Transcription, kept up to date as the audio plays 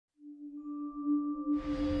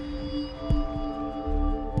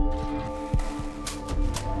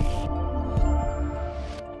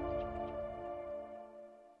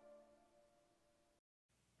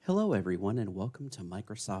everyone, and welcome to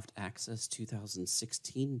Microsoft Access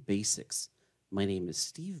 2016 Basics. My name is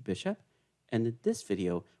Steve Bishop, and in this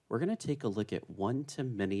video, we're going to take a look at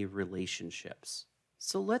one-to-many relationships.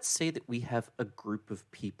 So let's say that we have a group of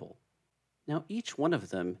people. Now, each one of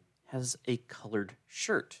them has a colored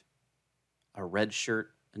shirt, a red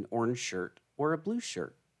shirt, an orange shirt, or a blue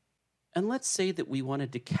shirt. And let's say that we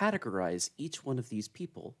wanted to categorize each one of these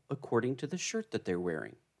people according to the shirt that they're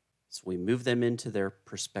wearing. So we move them into their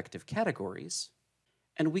respective categories,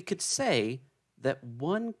 and we could say that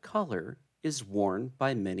one color is worn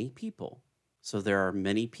by many people. So there are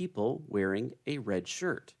many people wearing a red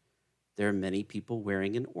shirt. There are many people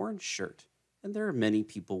wearing an orange shirt, and there are many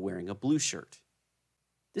people wearing a blue shirt.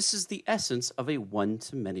 This is the essence of a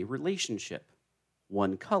one-to-many relationship.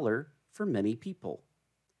 One color for many people.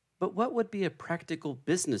 But what would be a practical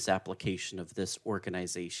business application of this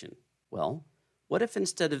organization? Well, what if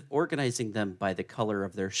instead of organizing them by the color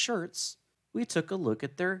of their shirts, we took a look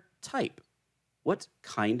at their type? What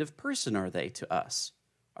kind of person are they to us?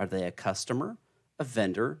 Are they a customer, a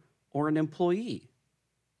vendor, or an employee?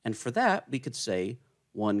 And for that, we could say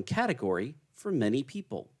one category for many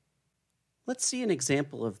people. Let's see an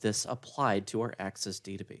example of this applied to our Access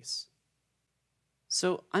database.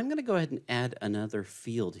 So I'm going to go ahead and add another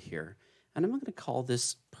field here, and I'm going to call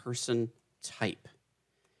this person type.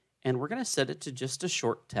 And we're going to set it to just a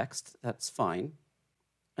short text. That's fine.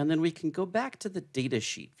 And then we can go back to the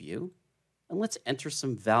datasheet view, and let's enter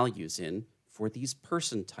some values in for these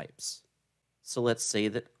person types. So let's say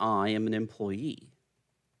that I am an employee.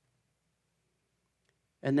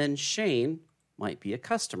 And then Shane might be a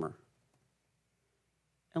customer.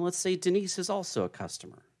 And let's say Denise is also a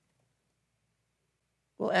customer.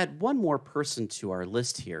 We'll add one more person to our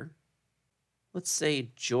list here. Let's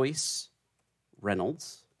say Joyce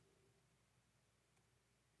Reynolds.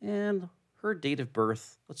 And her date of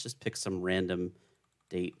birth, let's just pick some random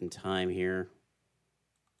date and time here.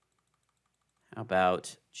 How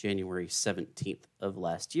about January 17th of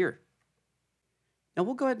last year? Now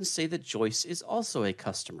we'll go ahead and say that Joyce is also a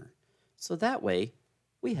customer. So that way,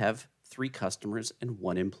 we have 3 customers and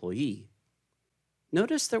 1 employee.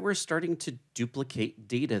 Notice that we're starting to duplicate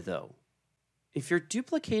data though. If you're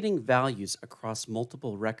duplicating values across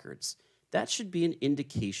multiple records, that should be an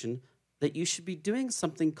indication that you should be doing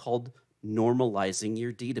something called normalizing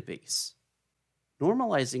your database.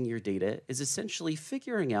 Normalizing your data is essentially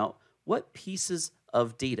figuring out what pieces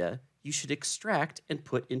of data you should extract and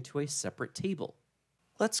put into a separate table.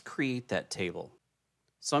 Let's create that table.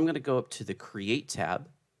 So I'm going to go up to the Create tab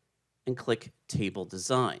and click Table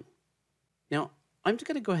Design. Now, I'm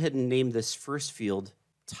going to go ahead and name this first field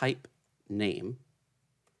Type Name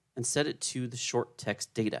and set it to the short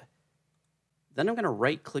text data. Then I'm going to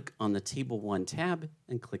right-click on the Table 1 tab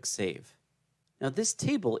and click Save. Now this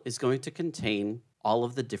table is going to contain all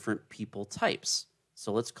of the different people types.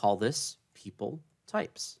 So let's call this People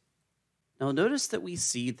Types. Now notice that we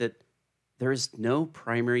see that there is no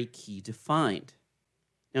primary key defined.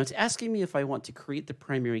 Now it's asking me if I want to create the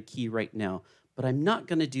primary key right now, but I'm not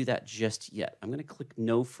going to do that just yet. I'm going to click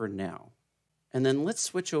No for now. And then let's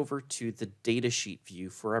switch over to the datasheet view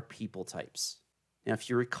for our people types. Now,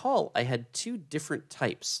 if you recall, I had 2 different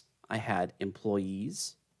types. I had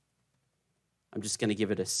employees. I'm just going to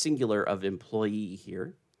give it a singular of employee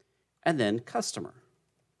here, and then customer.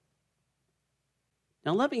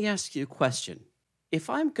 Now, let me ask you a question. If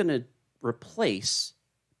I'm going to replace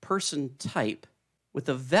person type with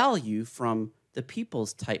a value from the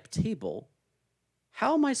people's type table,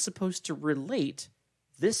 how am I supposed to relate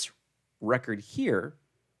this record here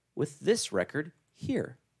with this record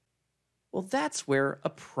here? Well, that's where a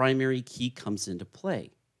primary key comes into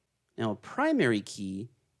play. Now, a primary key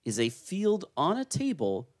is a field on a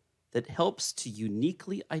table that helps to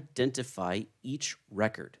uniquely identify each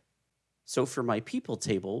record. So for my people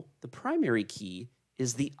table, the primary key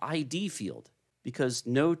is the ID field because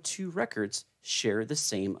no 2 records share the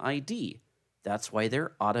same ID. That's why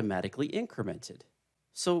they're automatically incremented.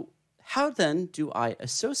 So how then do I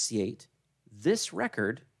associate this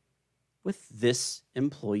record with this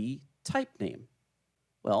employee type name?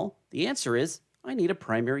 Well, the answer is I need a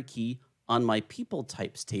primary key on my people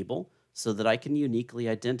types table so that I can uniquely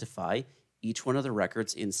identify each one of the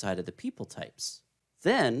records inside of the people types.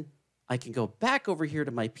 Then I can go back over here to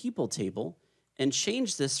my people table and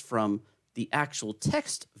change this from the actual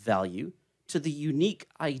text value to the unique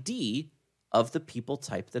ID of the people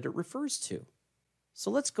type that it refers to. So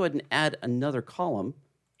let's go ahead and add another column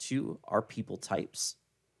to our people types.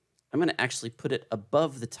 I'm going to actually put it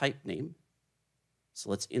above the type name. So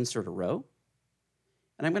let's insert a row.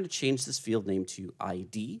 And I'm going to change this field name to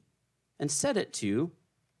ID and set it to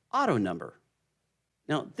auto number.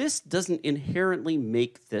 Now, this doesn't inherently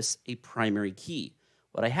make this a primary key.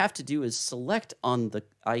 What I have to do is select on the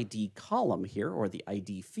ID column here, or the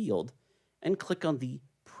ID field, and click on the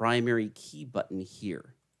primary key button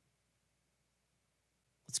here.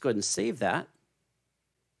 Let's go ahead and save that.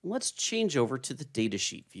 Let's change over to the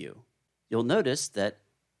datasheet view. You'll notice that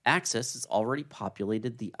Access has already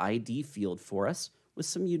populated the ID field for us with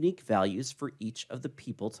some unique values for each of the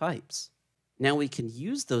people types. Now we can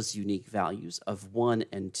use those unique values of 1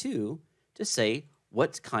 and 2 to say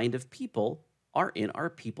what kind of people are in our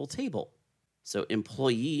people table. So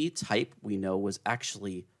employee type we know was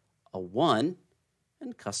actually a 1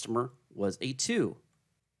 and customer was a 2.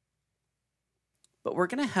 But we're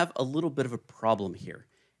going to have a little bit of a problem here,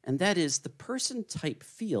 and that is the person type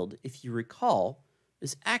field, if you recall,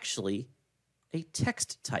 is actually a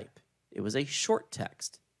text type. It was a short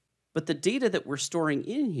text. But the data that we're storing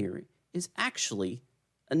in here is actually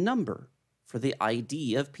a number for the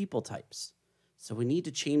ID of people types. So we need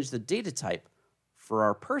to change the data type for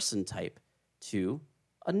our person type to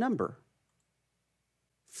a number.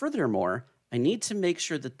 Furthermore, I need to make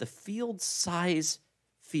sure that the field size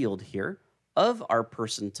field here of our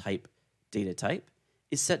person type data type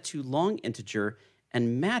is set to long integer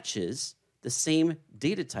and matches the same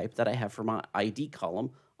data type that I have for my ID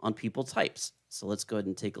column on people types. So let's go ahead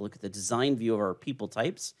and take a look at the design view of our people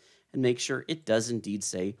types and make sure it does indeed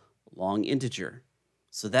say long integer.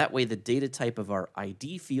 So that way the data type of our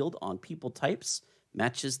ID field on people types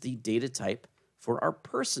matches the data type for our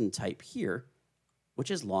person type here,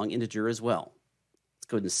 which is long integer as well. Let's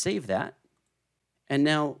go ahead and save that. And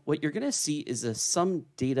now what you're going to see is some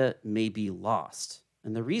data may be lost.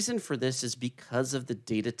 And the reason for this is because of the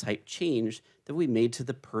data type change that we made to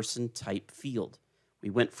the person type field. We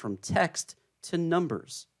went from text to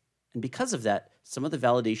numbers. And because of that, some of the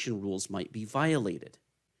validation rules might be violated.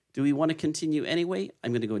 Do we want to continue anyway?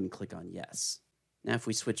 I'm going to go ahead and click on yes. Now, if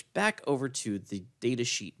we switch back over to the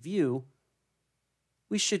datasheet view,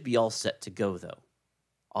 we should be all set to go though.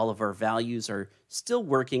 All of our values are still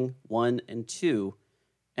working, 1 and 2,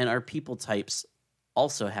 and our people types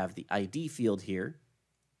also have the ID field here.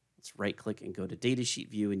 Let's right-click and go to Datasheet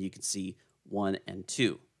View, and you can see 1 and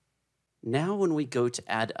 2. Now when we go to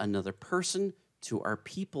add another person to our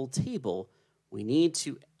people table, we need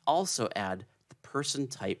to also add the person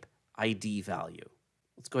type ID value.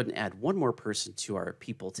 Let's go ahead and add one more person to our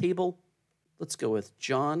people table. Let's go with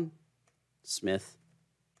John Smith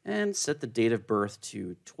and set the date of birth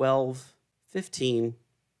to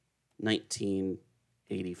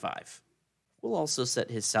 12/15/1985. We'll also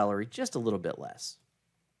set his salary just a little bit less.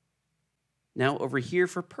 Now over here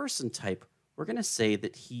for person type, we're going to say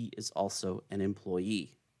that he is also an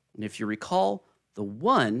employee. And if you recall, the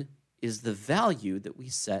 1 is the value that we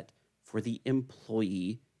set for the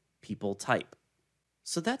employee people type.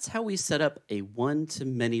 So that's how we set up a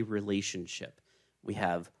one-to-many relationship. We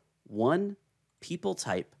have one people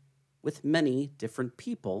type with many different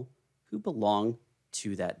people who belong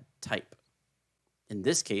to that type. In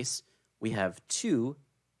this case, we have 2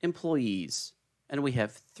 employees and we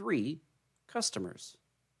have 3 customers.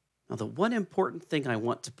 Now, the one important thing I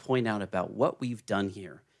want to point out about what we've done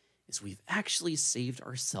here is we've actually saved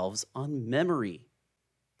ourselves on memory.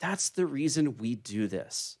 That's the reason we do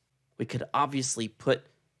this. We could obviously put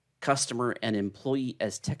customer and employee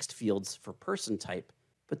as text fields for person type,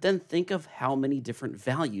 but then think of how many different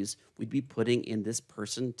values we'd be putting in this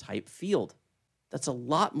person type field. That's a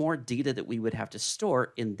lot more data that we would have to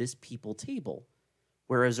store in this people table.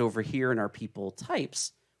 Whereas over here in our people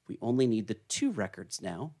types, we only need the 2 records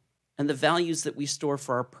now, and the values that we store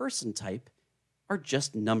for our person type are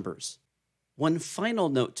just numbers. One final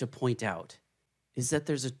note to point out is that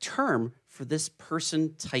there's a term for this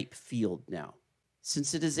person type field now.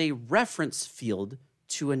 Since it is a reference field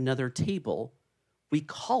to another table, we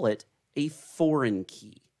call it a foreign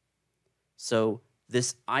key. So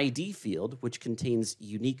this ID field, which contains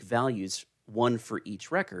unique values, 1 for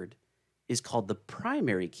each record, is called the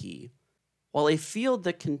primary key, while a field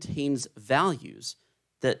that contains values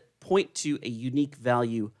that point to a unique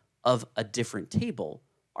value of a different table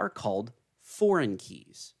are called foreign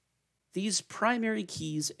keys. These primary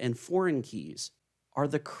keys and foreign keys are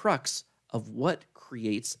the crux of what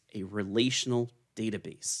creates a relational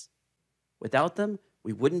database. Without them,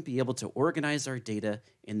 we wouldn't be able to organize our data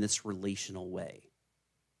in this relational way.